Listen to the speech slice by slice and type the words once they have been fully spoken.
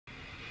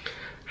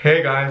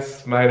Hey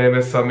guys, my name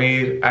is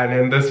Sameer and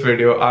in this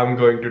video I'm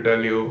going to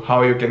tell you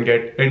how you can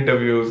get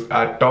interviews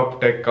at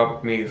top tech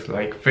companies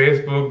like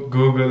Facebook,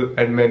 Google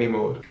and many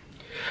more.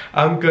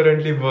 I'm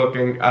currently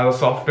working as a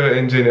software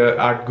engineer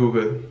at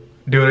Google.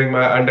 During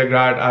my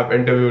undergrad I've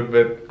interviewed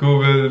with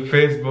Google,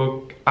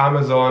 Facebook,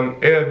 Amazon,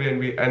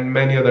 Airbnb and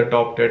many other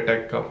top tier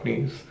tech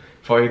companies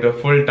for either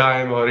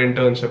full-time or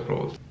internship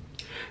roles.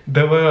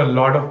 There were a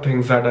lot of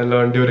things that I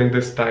learned during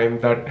this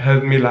time that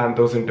helped me land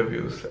those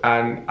interviews,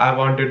 and I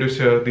wanted to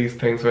share these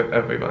things with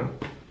everyone.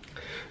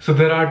 So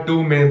there are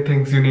two main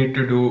things you need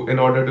to do in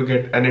order to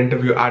get an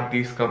interview at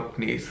these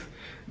companies.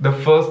 The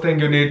first thing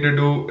you need to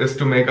do is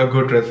to make a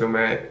good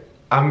resume.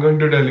 I'm going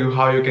to tell you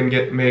how you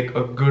can make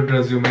a good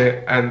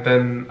resume, and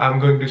then I'm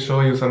going to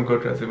show you some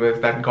good resumes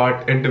that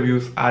got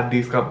interviews at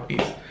these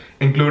companies,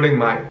 including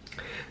mine.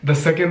 The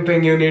second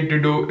thing you need to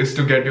do is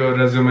to get your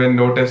resume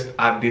noticed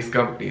at these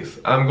companies.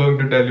 I'm going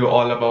to tell you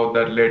all about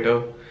that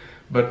later,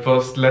 but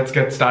first let's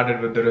get started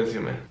with the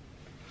resume.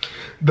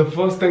 The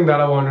first thing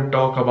that I want to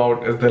talk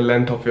about is the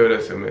length of your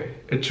resume.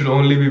 It should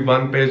only be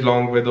 1 page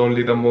long with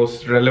only the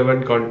most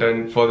relevant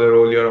content for the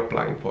role you're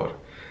applying for.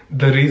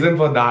 The reason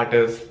for that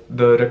is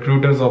the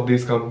recruiters of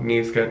these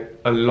companies get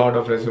a lot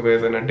of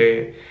resumes in a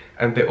day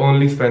and they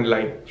only spend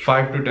like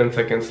 5 to 10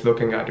 seconds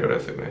looking at your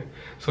resume.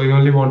 So you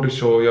only want to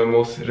show your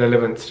most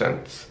relevant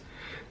strengths.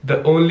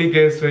 The only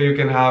case where you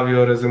can have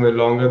your resume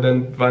longer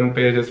than 1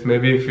 page is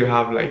maybe if you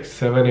have like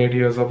 7-8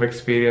 years of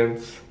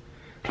experience.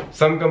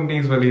 Some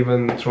companies will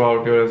even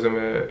throw out your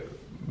resume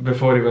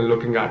before even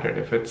looking at it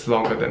if it's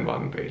longer than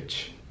 1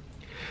 page.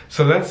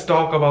 So let's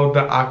talk about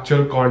the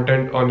actual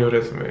content on your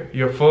resume.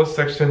 Your first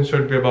section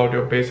should be about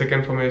your basic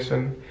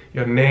information,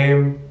 your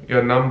name,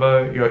 your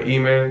number, your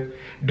email.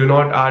 Do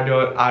not add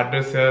your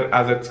address here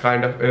as it's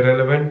kind of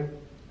irrelevant.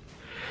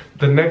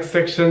 The next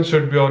section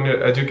should be on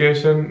your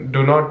education.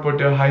 Do not put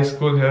your high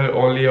school here,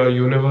 only your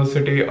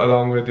university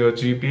along with your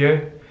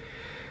GPA.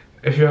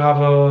 If you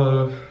have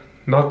a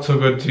not so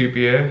good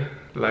GPA,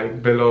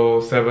 like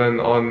below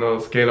 7 on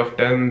a scale of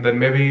 10, then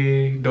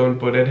maybe don't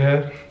put it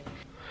here.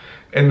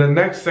 In the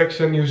next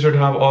section, you should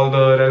have all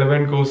the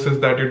relevant courses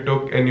that you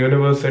took in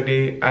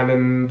university, and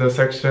in the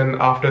section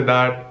after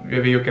that,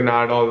 maybe you can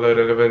add all the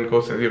relevant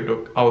courses you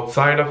took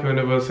outside of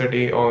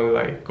university on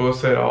like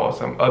Coursera or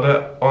some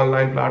other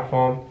online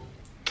platform.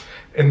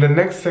 In the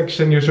next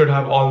section, you should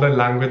have all the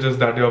languages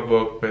that you have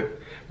worked with.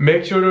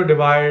 Make sure to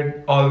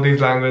divide all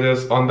these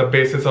languages on the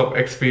basis of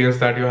experience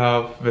that you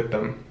have with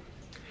them.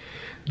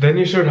 Then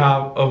you should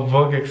have a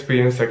work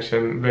experience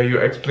section where you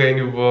explain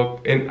your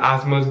work in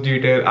as much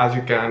detail as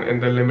you can in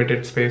the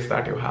limited space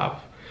that you have.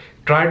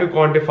 Try to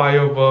quantify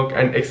your work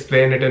and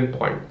explain it in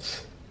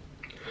points.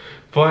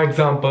 For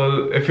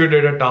example, if you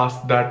did a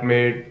task that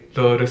made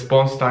the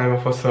response time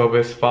of a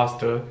service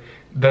faster,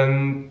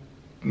 then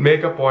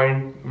make a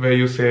point where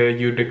you say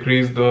you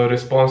decrease the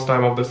response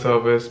time of the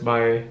service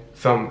by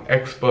some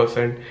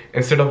X%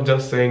 instead of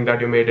just saying that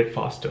you made it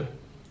faster.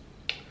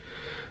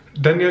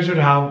 Then you should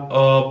have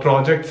a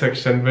project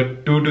section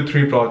with 2 to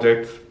 3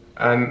 projects,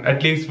 and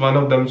at least one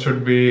of them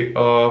should be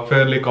a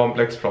fairly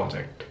complex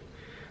project.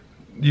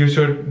 You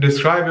should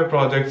describe your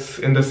projects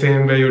in the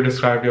same way you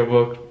described your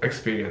work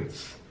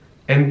experience,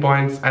 in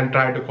points, and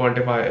try to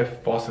quantify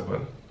if possible.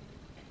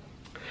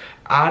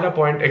 Add a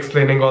point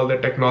explaining all the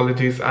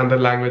technologies and the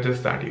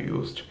languages that you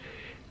used.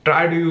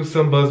 Try to use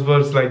some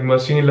buzzwords like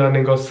machine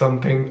learning or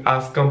something,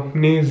 as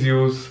companies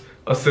use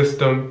a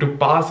system to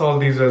pass all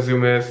these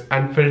resumes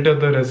and filter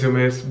the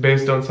resumes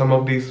based on some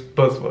of these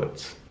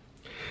buzzwords.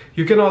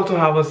 You can also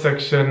have a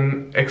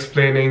section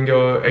explaining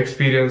your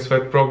experience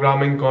with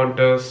programming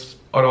contests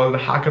or all the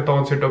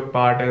hackathons you took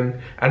part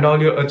in and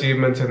all your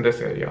achievements in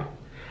this area.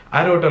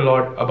 I wrote a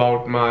lot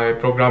about my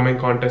programming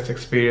contest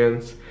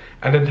experience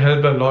and it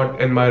helped a lot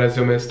in my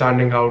resume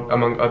standing out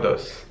among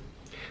others.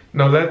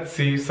 Now let's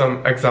see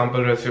some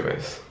example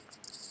resumes.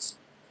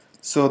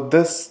 So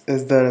this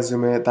is the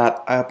resume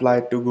that I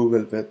applied to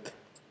Google with.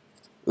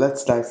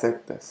 Let's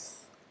dissect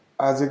this.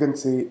 As you can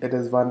see, it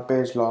is 1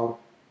 page long.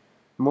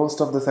 Most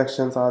of the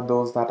sections are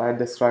those that I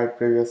described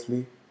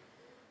previously.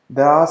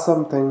 There are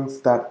some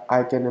things that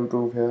I can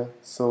improve here,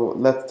 so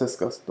let's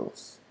discuss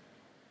those.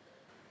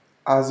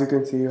 As you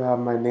can see, you have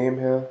my name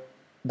here.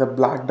 The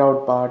blacked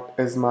out part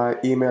is my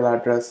email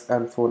address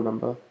and phone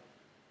number.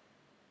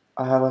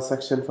 I have a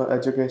section for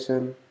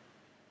education.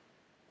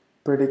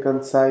 Pretty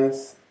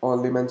concise,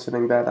 only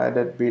mentioning that I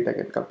did BTech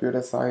in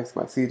computer science,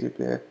 my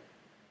CGPA,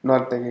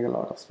 not taking a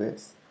lot of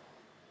space.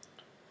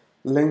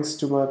 Links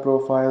to my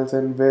profiles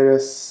and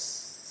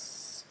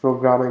various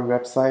programming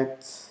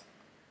websites.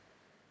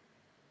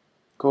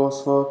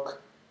 Coursework.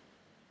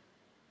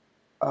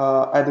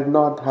 I did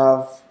not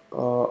have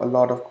a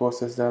lot of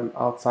courses done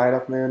outside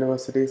of my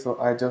university, so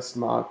I just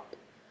marked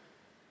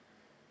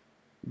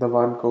the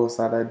one course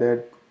that I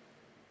did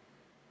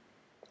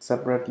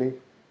separately.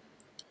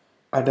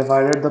 I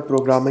divided the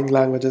programming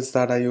languages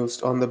that I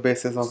used on the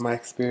basis of my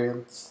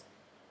experience.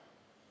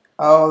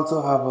 I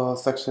also have a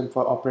section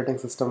for operating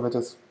system, which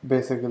is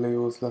basically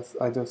useless.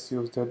 I just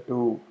used it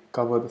to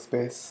cover the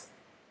space.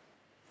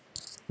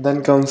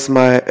 Then comes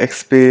my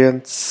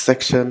experience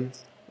section,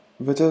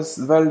 which is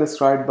well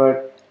described,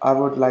 but I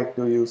would like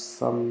to use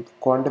some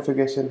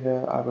quantification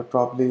here. I would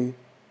probably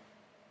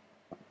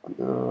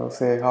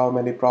say how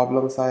many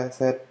problems I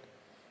set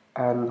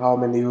and how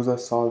many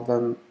users solve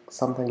them,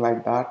 something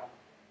like that.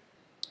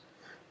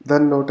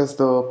 Then notice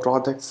the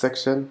project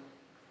section.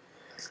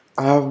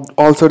 I have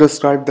also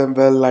described them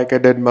well, like I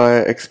did my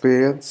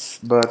experience,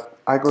 but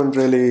I couldn't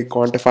really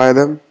quantify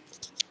them.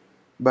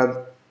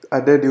 But I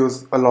did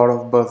use a lot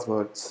of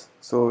buzzwords,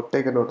 so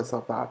take a notice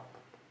of that.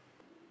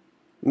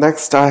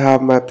 Next, I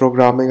have my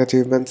programming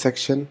achievement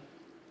section.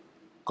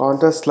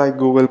 Contests like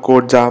Google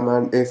codejam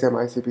and ASM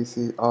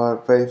ICPC are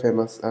very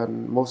famous,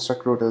 and most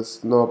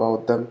recruiters know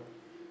about them.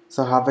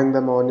 So having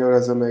them on your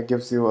resume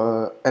gives you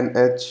an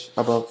edge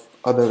above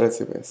other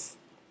resumes.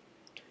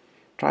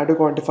 Try to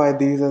quantify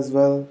these as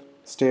well.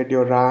 State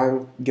your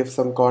rank, give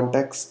some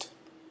context.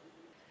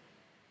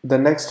 The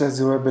next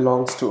resume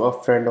belongs to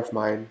a friend of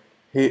mine.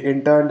 He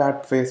interned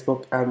at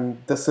Facebook,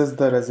 and this is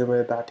the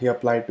resume that he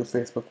applied to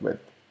Facebook with.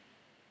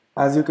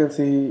 As you can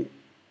see,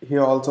 he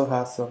also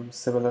has some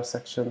similar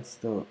sections,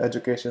 the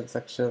education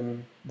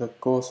section, the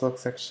coursework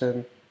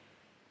section.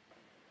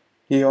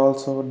 He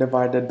also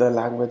divided the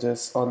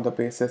languages on the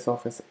basis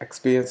of his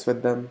experience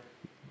with them.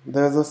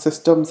 There's a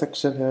system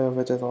section here,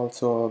 which is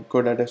also a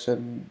good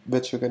addition,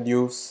 which you can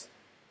use.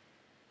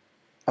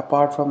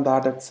 Apart from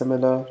that, it's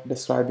similar.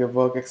 Describe your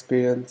work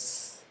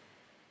experience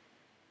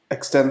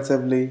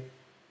extensively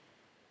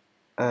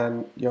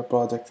and your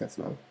projects as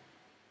well.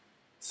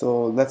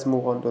 So let's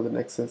move on to the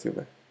next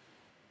resume.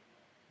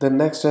 The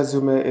next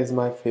resume is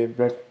my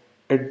favorite.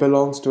 It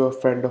belongs to a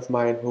friend of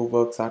mine who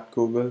works at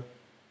Google.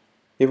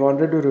 He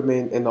wanted to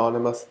remain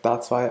anonymous,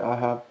 that's why I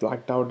have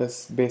blacked out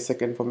his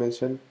basic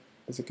information.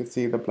 As you can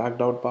see, the blacked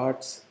out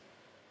parts.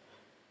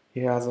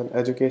 He has an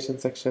education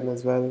section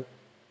as well,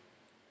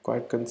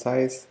 quite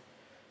concise.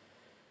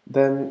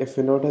 Then if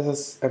you notice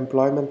his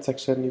employment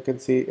section, you can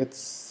see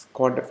it's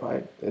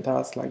quantified. It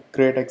has like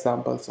great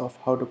examples of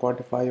how to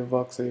quantify your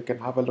work, so you can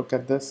have a look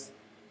at this.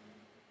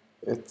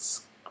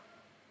 It's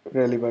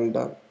really well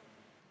done.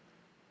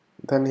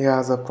 Then he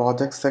has a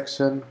project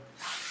section,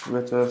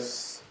 which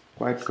is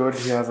quite good.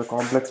 He has a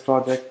complex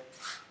project.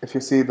 If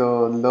you see the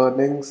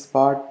learnings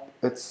part,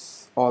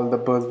 it's all the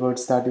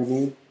buzzwords that you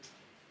need.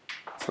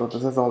 So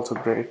this is also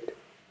great.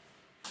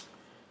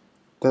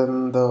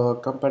 Then the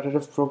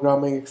competitive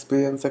programming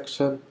experience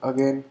section,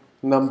 again,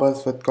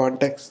 numbers with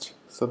context.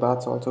 So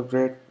that's also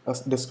great,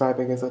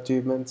 describing his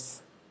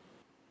achievements.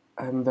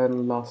 And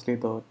then lastly,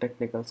 the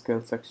technical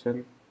skills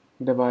section,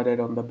 divided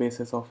on the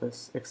basis of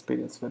his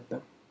experience with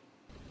them.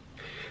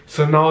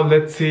 So now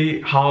let's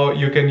see how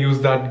you can use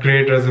that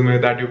great resume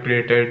that you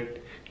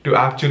created to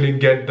actually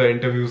get the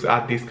interviews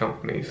at these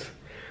companies.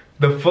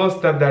 The first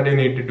step that you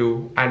need to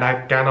do, and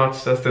I cannot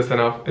stress this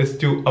enough, is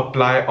to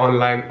apply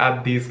online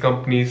at these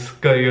companies'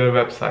 career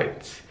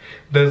websites.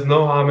 There's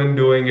no harm in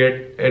doing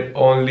it, it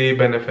only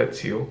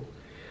benefits you.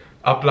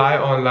 Apply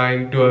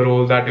online to a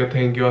role that you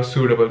think you are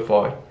suitable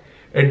for.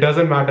 It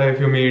doesn't matter if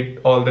you meet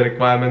all the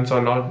requirements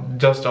or not,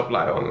 just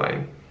apply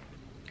online.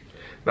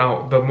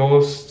 Now, the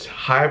most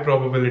high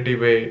probability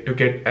way to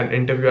get an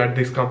interview at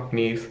these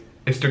companies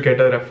is to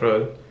get a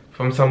referral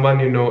from someone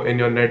you know in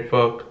your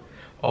network,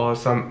 or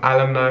some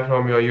alumni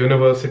from your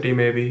university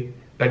maybe,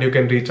 that you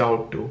can reach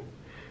out to.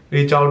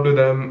 Reach out to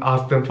them,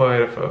 ask them for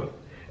a referral.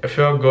 If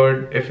you're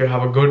good, if you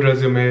have a good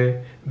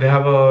resume, they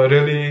have a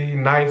really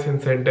nice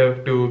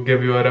incentive to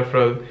give you a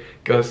referral,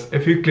 because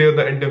if you clear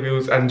the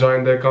interviews and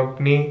join their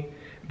company,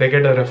 they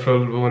get a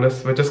referral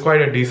bonus, which is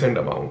quite a decent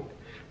amount.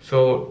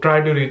 So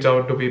try to reach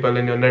out to people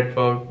in your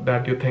network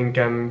that you think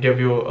can give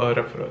you a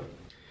referral.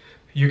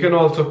 You can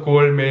also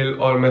cold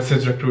mail or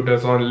message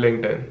recruiters on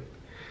LinkedIn.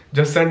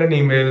 Just send an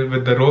email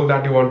with the role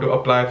that you want to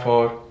apply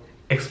for,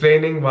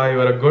 explaining why you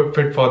are a good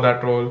fit for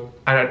that role,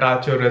 and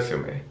attach your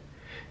resume.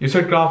 You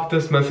should craft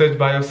this message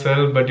by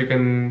yourself, but you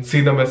can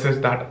see the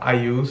message that I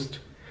used.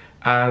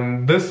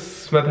 And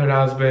this method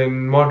has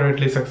been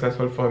moderately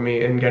successful for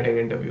me in getting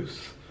interviews.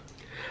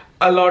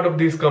 A lot of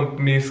these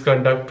companies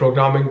conduct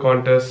programming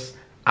contests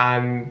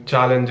and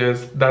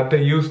challenges that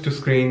they use to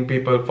screen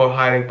people for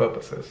hiring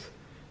purposes.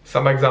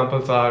 Some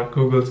examples are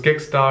Google's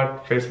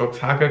Kickstart, Facebook's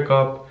Hacker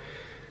Cup,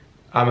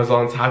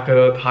 Amazon's Hacker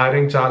Earth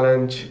Hiring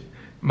Challenge,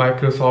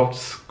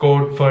 Microsoft's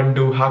Code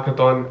Fun-Do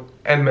Hackathon,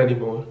 and many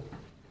more.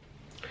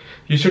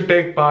 You should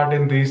take part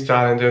in these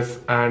challenges,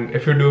 and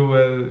if you do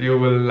well, you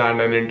will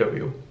land an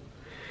interview.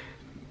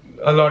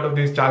 A lot of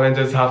these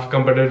challenges have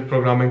competitive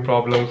programming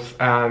problems,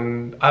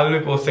 and I'll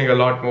be posting a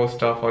lot more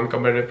stuff on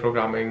competitive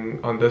programming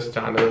on this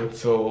channel,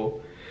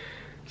 so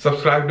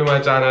subscribe to my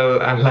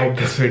channel and like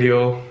this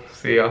video.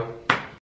 See ya.